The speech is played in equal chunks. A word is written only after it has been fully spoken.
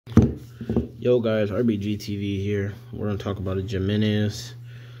Yo guys, RBGTV here. We're gonna talk about a Jimenez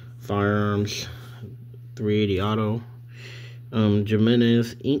Firearms 380 Auto.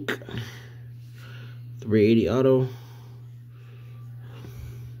 Jimenez Inc. 380 Auto.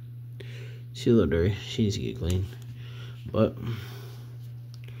 She a little dirty. She needs to get clean. But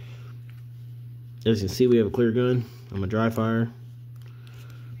as you can see, we have a clear gun. I'm a dry fire.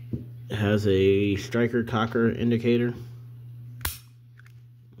 It has a striker cocker indicator.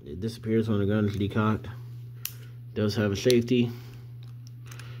 It disappears when the gun is decocked. It does have a safety.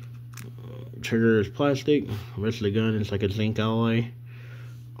 Trigger is plastic. The rest of the gun is like a zinc alloy.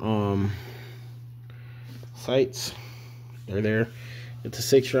 Sights, they're there. It's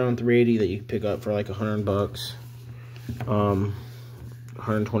a 6-round 380 that you can pick up for like $100.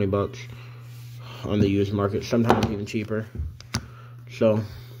 120 bucks on the used market. Sometimes even cheaper. So,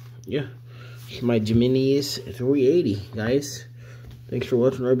 yeah. It's my Jimenez 380, guys. Thanks for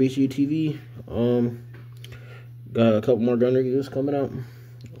watching RBGTV. Got a couple more gun reviews coming out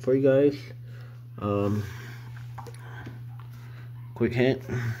for you guys. Quick hint.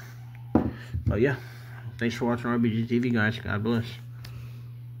 But yeah, thanks for watching RBGTV, guys. God bless.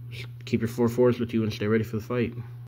 Keep your 4-4s with you and stay ready for the fight.